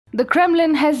The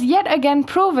Kremlin has yet again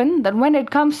proven that when it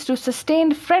comes to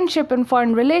sustained friendship and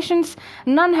foreign relations,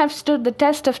 none have stood the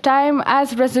test of time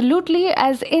as resolutely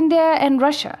as India and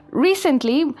Russia.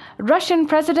 Recently, Russian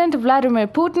President Vladimir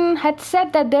Putin had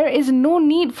said that there is no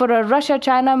need for a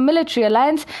Russia-China military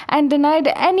alliance and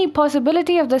denied any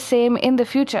possibility of the same in the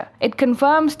future. It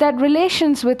confirms that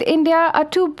relations with India are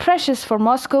too precious for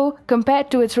Moscow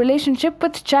compared to its relationship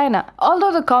with China.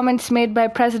 Although the comments made by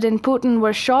President Putin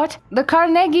were short, the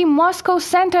Carnegie Moscow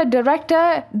Center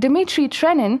director Dmitry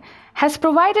Trenin has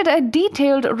provided a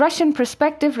detailed Russian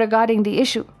perspective regarding the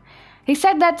issue. He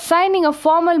said that signing a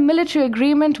formal military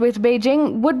agreement with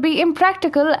Beijing would be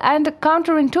impractical and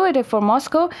counterintuitive for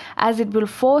Moscow, as it will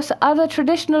force other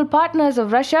traditional partners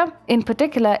of Russia, in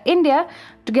particular India,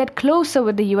 to get closer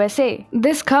with the USA.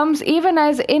 This comes even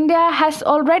as India has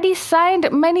already signed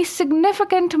many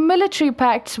significant military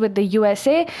pacts with the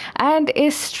USA and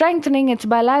is strengthening its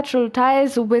bilateral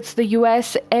ties with the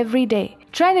US every day.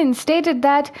 Trenin stated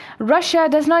that Russia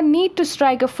does not need to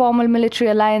strike a formal military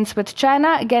alliance with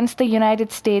China against the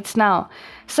United States now.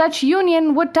 Such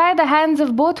union would tie the hands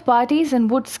of both parties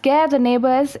and would scare the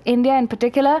neighbors, India in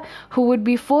particular, who would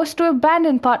be forced to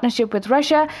abandon partnership with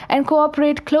Russia and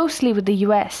cooperate closely with the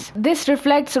US. This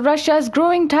reflects Russia's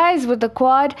growing ties with the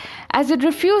Quad as it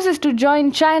refuses to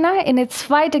join China in its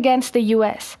fight against the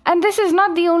US. And this is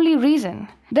not the only reason.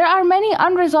 There are many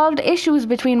unresolved issues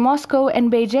between Moscow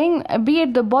and Beijing, be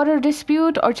it the border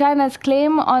dispute or China's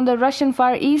claim on the Russian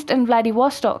Far East and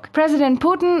Vladivostok. President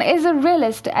Putin is a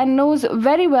realist and knows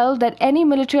very well that any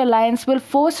military alliance will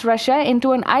force Russia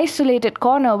into an isolated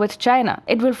corner with China.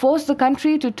 It will force the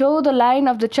country to toe the line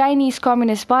of the Chinese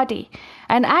Communist Party.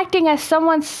 And acting as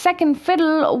someone's second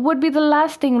fiddle would be the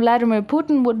last thing Vladimir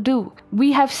Putin would do.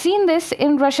 We have seen this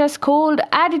in Russia's cold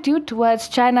attitude towards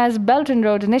China's Belt and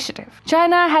Road Initiative.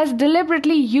 China has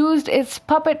deliberately used its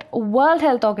puppet World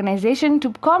Health Organization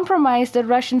to compromise the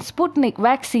Russian Sputnik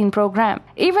vaccine program.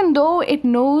 Even though it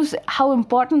knows how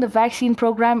important the vaccine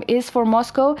program is for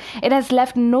Moscow, it has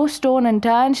left no stone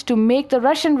unturned to make the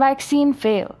Russian vaccine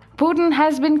fail. Putin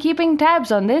has been keeping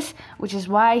tabs on this, which is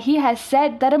why he has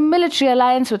said that a military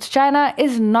alliance with China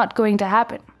is not going to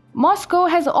happen. Moscow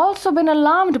has also been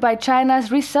alarmed by China's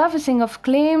resurfacing of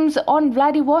claims on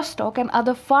Vladivostok and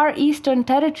other far eastern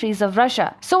territories of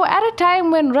Russia. So at a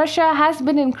time when Russia has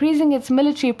been increasing its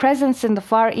military presence in the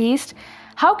Far East,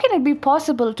 how can it be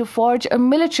possible to forge a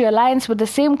military alliance with the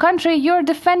same country you're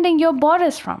defending your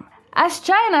borders from? As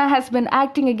China has been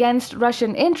acting against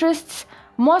Russian interests,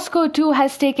 Moscow too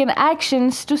has taken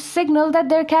actions to signal that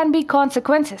there can be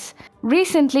consequences.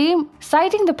 Recently,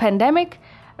 citing the pandemic,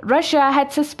 Russia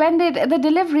had suspended the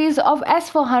deliveries of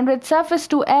S-400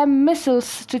 surface-to-air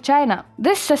missiles to China.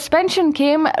 This suspension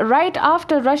came right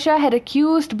after Russia had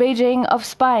accused Beijing of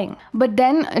spying. But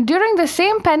then, during the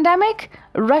same pandemic,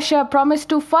 Russia promised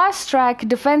to fast-track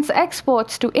defense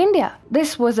exports to India.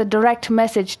 This was a direct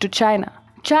message to China.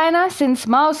 China, since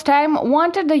Mao's time,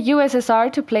 wanted the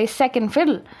USSR to play second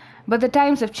fiddle. But the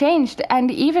times have changed,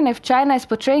 and even if China is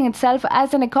portraying itself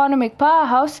as an economic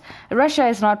powerhouse, Russia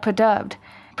is not perturbed.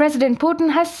 President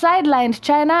Putin has sidelined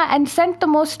China and sent the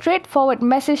most straightforward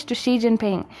message to Xi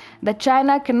Jinping that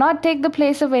China cannot take the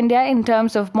place of India in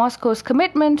terms of Moscow's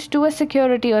commitment to a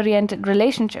security-oriented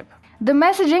relationship. The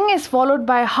messaging is followed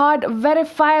by hard,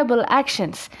 verifiable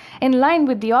actions. In line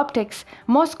with the optics,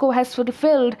 Moscow has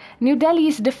fulfilled New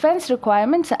Delhi's defense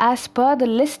requirements as per the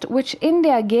list which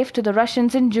India gave to the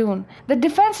Russians in June. The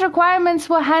defense requirements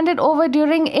were handed over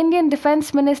during Indian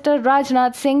Defense Minister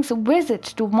Rajnath Singh's visit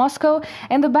to Moscow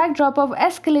in the backdrop of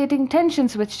escalating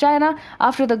tensions with China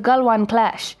after the Galwan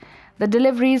clash. The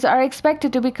deliveries are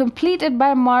expected to be completed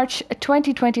by March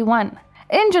 2021.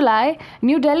 In July,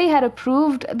 New Delhi had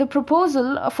approved the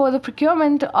proposal for the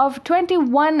procurement of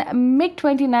 21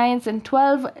 MiG-29s and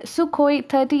 12 Sukhoi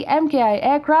 30 MKI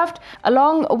aircraft,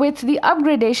 along with the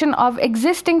upgradation of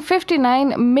existing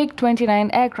 59 MiG-29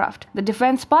 aircraft. The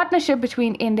defense partnership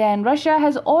between India and Russia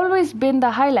has always been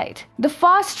the highlight. The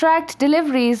fast-tracked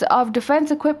deliveries of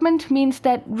defense equipment means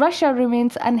that Russia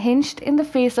remains unhinged in the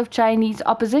face of Chinese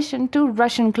opposition to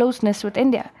Russian closeness with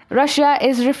India. Russia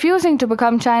is refusing to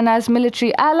become China's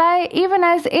military ally even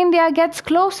as India gets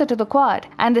closer to the Quad,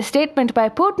 and the statement by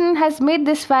Putin has made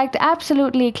this fact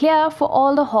absolutely clear for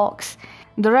all the hawks.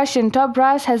 The Russian top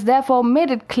brass has therefore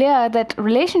made it clear that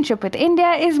relationship with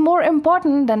India is more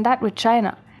important than that with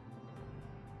China.